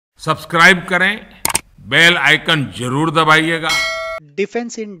Subscribe करें, bell icon जरूर दबाइएगा।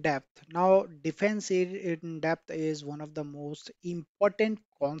 Defense in depth. Now, defense in depth is one of the most important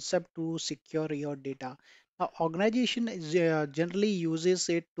concept to secure your data. Now, organization generally uses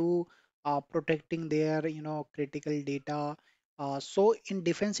it to protecting their critical data. So in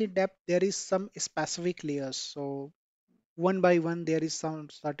defense in depth, there is some specific layers. So one by one there is some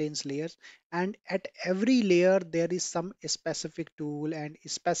certain layers, and at every layer there is some specific tool and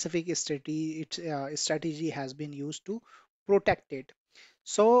specific strategy has been used to protect it.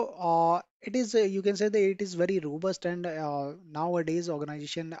 So it is you can say that it is very robust, and nowadays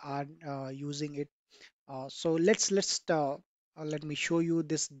organization are using it. So let me show you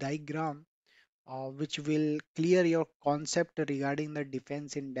this diagram, which will clear your concept regarding the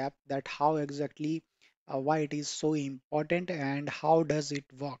defense in depth, that how exactly why it is so important and how does it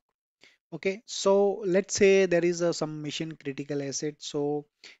work. Okay, so let's say there is some mission critical asset. So,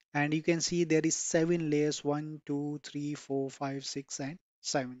 and you can see there is seven layers: one, two, three, four, five, six, and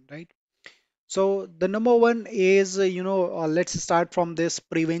seven, right? So the number one is, let's start from this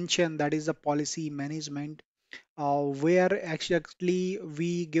prevention, that is the policy management, where actually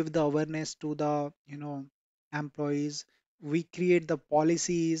we give the awareness to the employees. We create the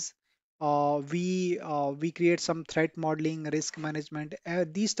policies. We create some threat modeling, risk management,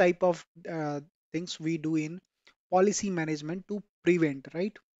 these type of things we do in policy management to prevent,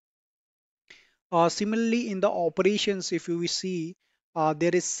 right? Similarly, in the operations, if you see,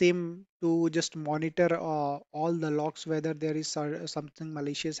 there is same to just monitor all the logs, whether there is something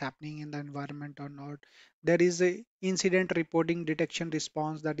malicious happening in the environment or not. There is a incident reporting detection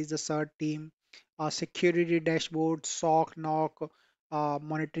response, that is the CERT team, security dashboard, SOC, NOC,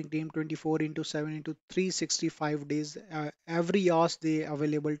 monitoring team 24 into 7 into 365 days. Every hours they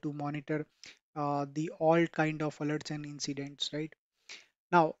available to monitor the all kind of alerts and incidents, right?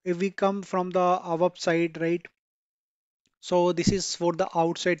 Now, if we come from the AWAP side, right? So this is for the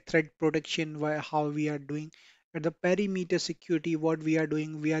outside threat protection, how we are doing. At the perimeter security, what we are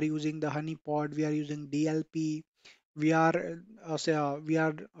doing, we are using the honeypot, we are using DLP, we are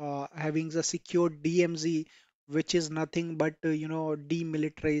having the secure DMZ, which is nothing but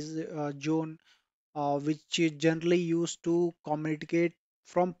demilitarized zone, which is generally used to communicate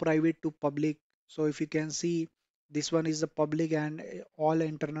from private to public. So if you can see, this one is the public, and all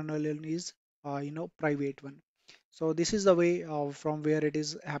internal is private one. So this is the way from where it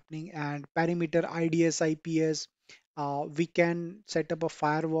is happening. And perimeter IDS IPS, we can set up a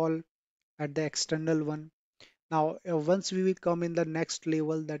firewall at the external one. Now once we will come in the next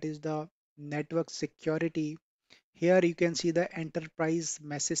level, that is the network security. Here you can see the enterprise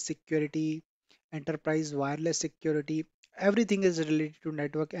message security, enterprise wireless security. Everything is related to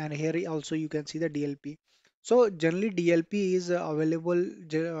network, and here also you can see the DLP. So generally DLP is available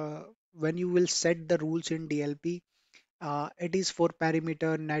when you will set the rules in DLP. It is for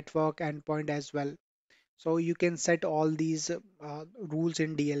perimeter, network, endpoint as well. So you can set all these rules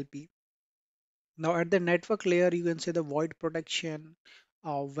in DLP. Now at the network layer, you can say the void protection,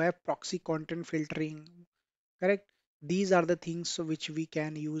 web proxy content filtering. Correct. These are the things which we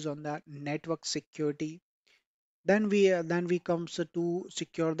can use on the network security. Then we comes to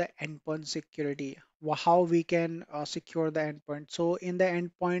secure the endpoint security. How we can secure the endpoint. So in the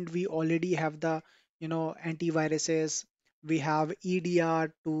endpoint, we already have the antiviruses. We have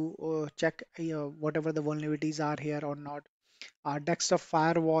EDR to check whatever the vulnerabilities are here or not. Desktop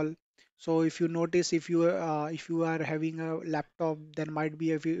firewall. So if you notice, if you are having a laptop, then might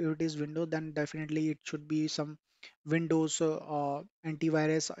be, if it is Windows, then definitely it should be some Windows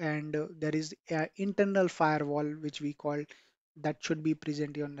antivirus, and there is internal firewall which we call, that should be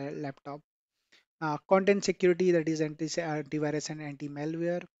present on the laptop. Content security, that is antivirus and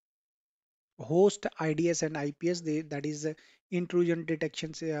anti-malware. Host IDS and IPS, that is intrusion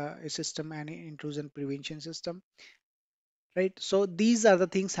detection system and intrusion prevention system, right? So these are the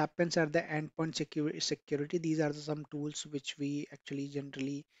things happens at the endpoint security. These are some tools which we actually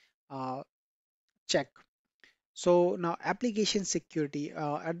generally check. So now application security,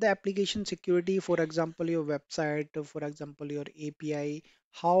 at the application security, for example your website, for example your API,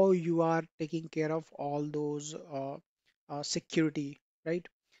 how you are taking care of all those security, right?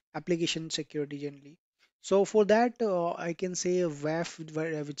 Application security generally. So for that, I can say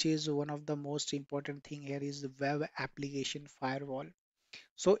WAF, which is one of the most important thing here, is the web application firewall.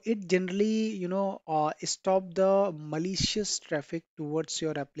 So it generally, stop the malicious traffic towards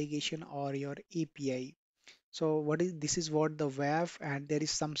your application or your API. So what is this is what the WAF, and there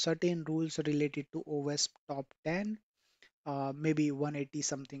is some certain rules related to OS top 10, maybe 180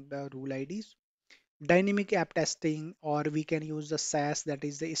 something the rule IDs. dynamic app testing, or we can use the SAS, that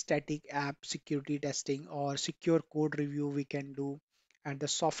is the static app security testing, or secure code review we can do at the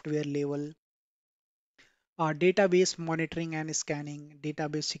software level. Database monitoring and scanning,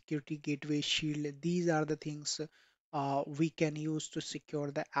 database security gateway shield, these are the things we can use to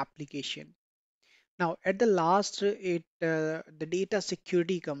secure the application. Now at the last, the data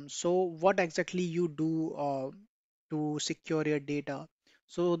security comes. So what exactly you do to secure your data?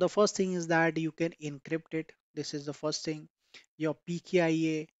 So the first thing is that you can encrypt it. This is the first thing. Your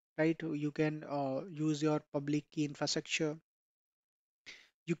PKIA, right? You can use your public key infrastructure.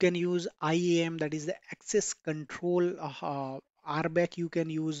 You can use IAM, that is the access control. RBAC, you can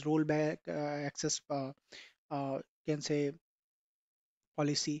use rollback access, can say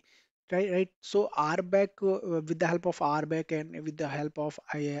policy, right? So RBAC, with the help of RBAC and with the help of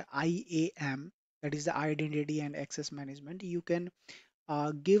IAM, that is the identity and access management, you can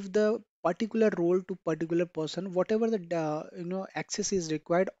give the particular role to particular person. Whatever the access is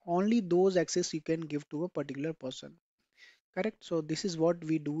required, only those access you can give to a particular person. Correct. So this is what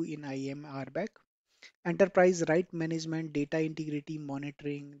we do in IAM RBAC. Enterprise right management, data integrity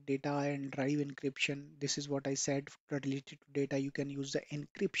monitoring, data and drive encryption. This is what I said related to data. You can use the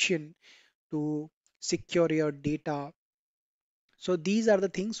encryption to secure your data. So these are the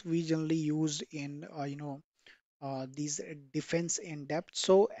things we generally use in these defense in depth.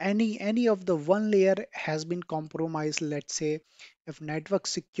 So any of the one layer has been compromised, let's say if network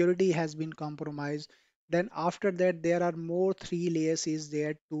security has been compromised, then after that there are more three layers is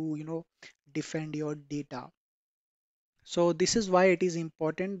there to defend your data. So this is why it is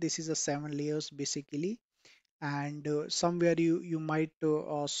important. This is a 7 layers basically, and somewhere you might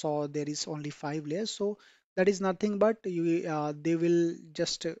saw there is only 5 layers. So that is nothing but you they will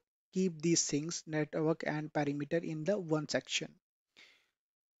just keep these things, network and perimeter, in the one section.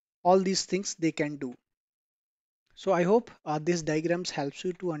 All these things they can do. So I hope this diagrams helps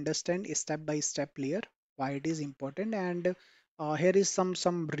you to understand step by step layer why it is important. And here is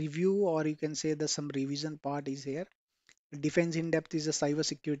some review, or you can say the some revision part is here. Defense in depth is a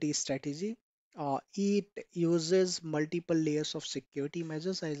cybersecurity strategy. It uses multiple layers of security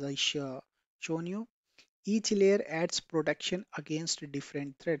measures as I shown you. Each layer adds protection against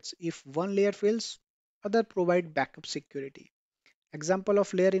different threats. If one layer fails, other provide backup security. Example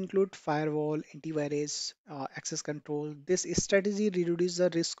of layer include firewall, antivirus, access control. This strategy reduces the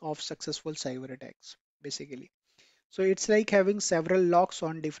risk of successful cyber attacks, basically. So it's like having several locks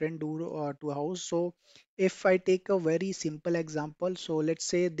on different door to a house. So if I take a very simple example, so let's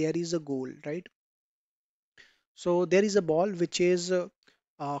say there is a goal, right? So there is a ball which is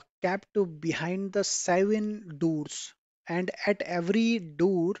kept behind the 7 doors, and at every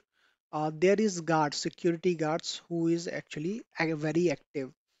door there is guards, security guards, who is actually very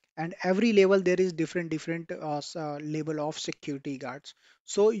active. And every level there is different level of security guards.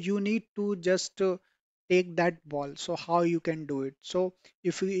 So you need to just take that ball. So how you can do it? So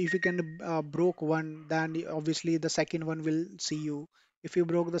if you can broke one, then obviously the second one will see you. If you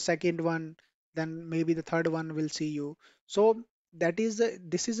broke the second one, then maybe the third one will see you. So this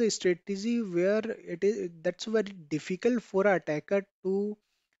is a strategy where it is that's very difficult for an attacker to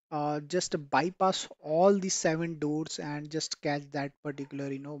just bypass all the 7 doors and just catch that particular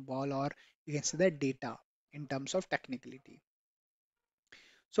ball, or you can say that data in terms of technicality.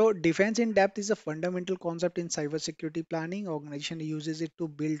 So defense in depth is a fundamental concept in cybersecurity planning. Organization uses it to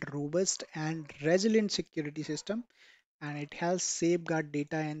build robust and resilient security system, and it helps safeguard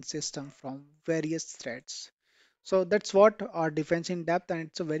data and system from various threats. So that's what our defense in depth, and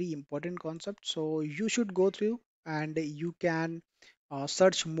it's a very important concept. So you should go through, and you can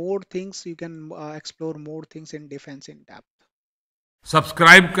search more things. You can explore more things in defense in depth.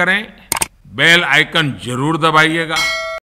 Subscribe करें, bell icon जरूर दबाइएगा।